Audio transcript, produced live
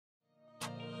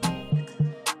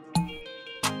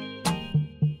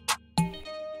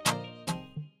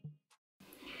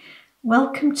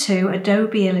Welcome to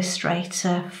Adobe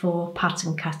Illustrator for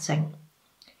pattern cutting.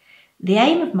 The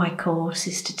aim of my course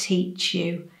is to teach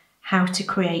you how to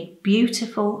create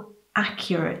beautiful,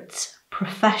 accurate,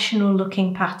 professional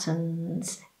looking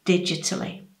patterns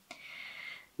digitally.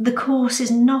 The course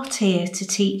is not here to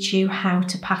teach you how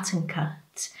to pattern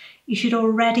cut. You should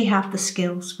already have the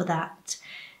skills for that.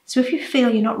 So if you feel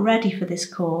you're not ready for this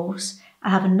course, I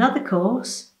have another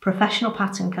course, Professional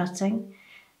Pattern Cutting,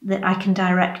 that I can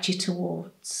direct you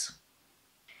towards.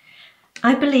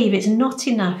 I believe it's not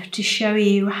enough to show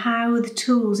you how the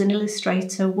tools in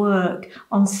Illustrator work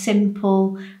on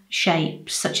simple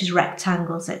shapes such as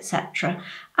rectangles, etc.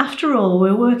 After all,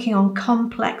 we're working on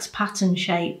complex pattern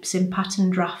shapes in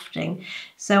pattern drafting,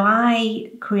 so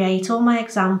I create all my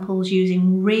examples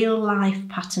using real life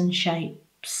pattern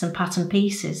shapes and pattern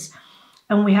pieces,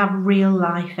 and we have real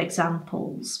life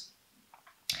examples.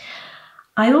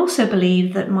 I also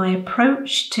believe that my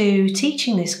approach to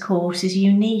teaching this course is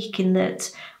unique in that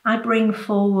I bring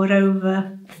forward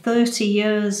over 30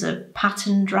 years of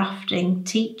pattern drafting,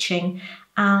 teaching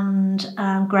and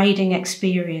grading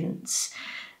experience,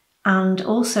 and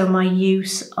also my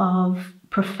use of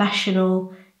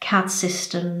professional CAD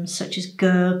systems such as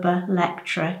Gerber,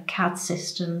 Lectra, PAD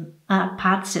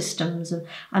systems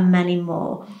and many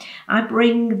more. I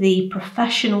bring the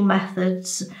professional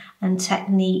methods and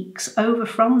techniques over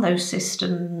from those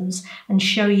systems and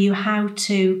show you how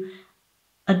to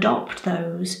adopt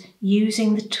those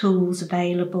using the tools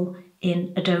available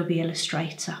in Adobe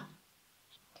Illustrator.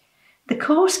 The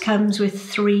course comes with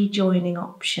 3 joining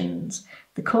options.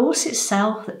 The course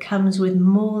itself that comes with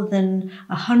more than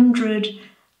 100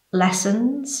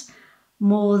 lessons,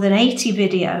 more than 80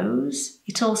 videos.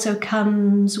 It also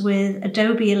comes with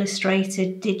Adobe Illustrator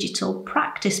digital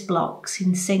practice blocks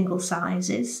in single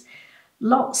sizes,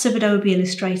 lots of Adobe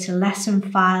Illustrator lesson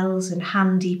files and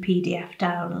handy PDF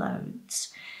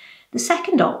downloads. The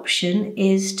second option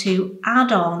is to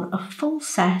add on a full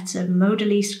set of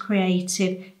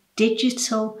Modeliste-Creative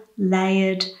digital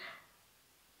layered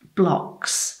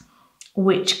blocks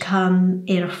which come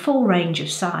in a full range of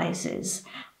sizes.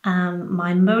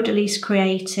 My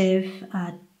Modeliste-Creative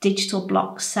digital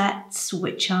block sets,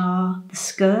 which are the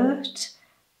skirt,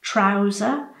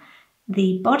 trouser,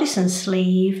 the bodice and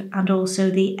sleeve, and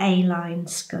also the A-line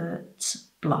skirt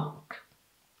block.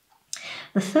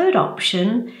 The third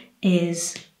option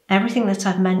is everything that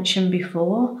I've mentioned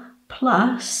before,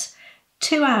 plus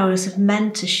 2 hours of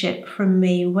mentorship from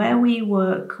me where we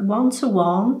work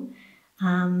one-to-one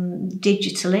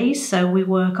digitally, so we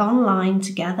work online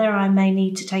together. I may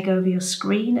need to take over your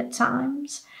screen at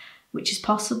times, which is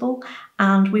possible,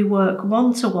 and we work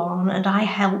one-to-one and I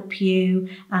help you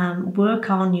work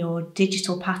on your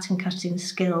digital pattern cutting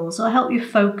skills or help you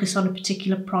focus on a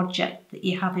particular project that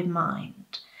you have in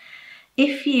mind.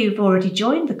 If you've already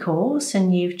joined the course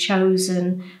and you've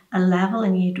chosen a level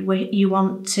and you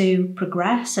want to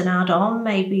progress and add on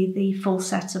maybe the full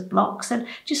set of blocks, then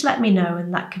just let me know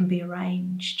and that can be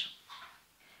arranged.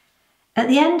 At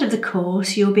the end of the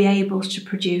course, you'll be able to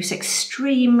produce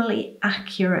extremely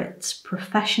accurate,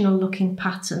 professional looking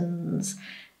patterns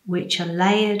which are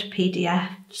layered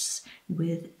PDFs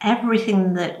with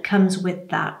everything that comes with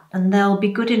that, and they'll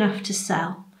be good enough to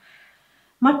sell.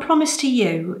 My promise to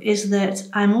you is that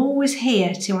I'm always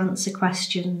here to answer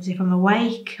questions. If I'm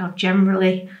awake, I'll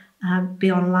generally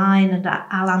be online and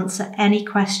I'll answer any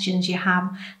questions you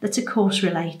have that are course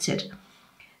related.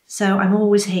 So I'm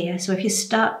always here. So if you're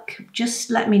stuck, just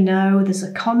let me know. There's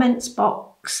a comments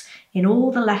box in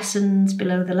all the lessons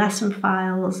below the lesson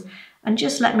files. And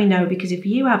just let me know, because if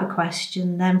you have a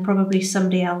question, then probably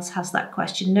somebody else has that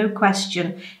question. No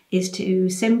question is too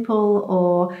simple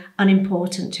or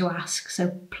unimportant to ask. So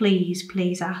please,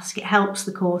 please ask. It helps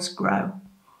the course grow.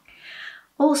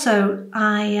 Also,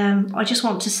 I just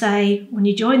want to say, when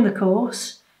you join the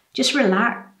course, just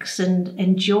relax and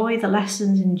enjoy the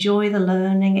lessons, enjoy the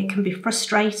learning. It can be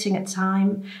frustrating at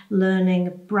times, learning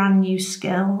a brand new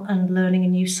skill and learning a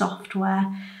new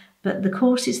software. But the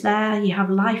course is there, you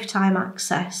have lifetime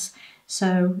access.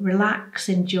 So relax,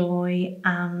 enjoy,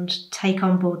 and take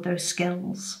on board those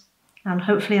skills. And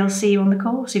hopefully I'll see you on the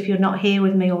course if you're not here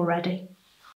with me already.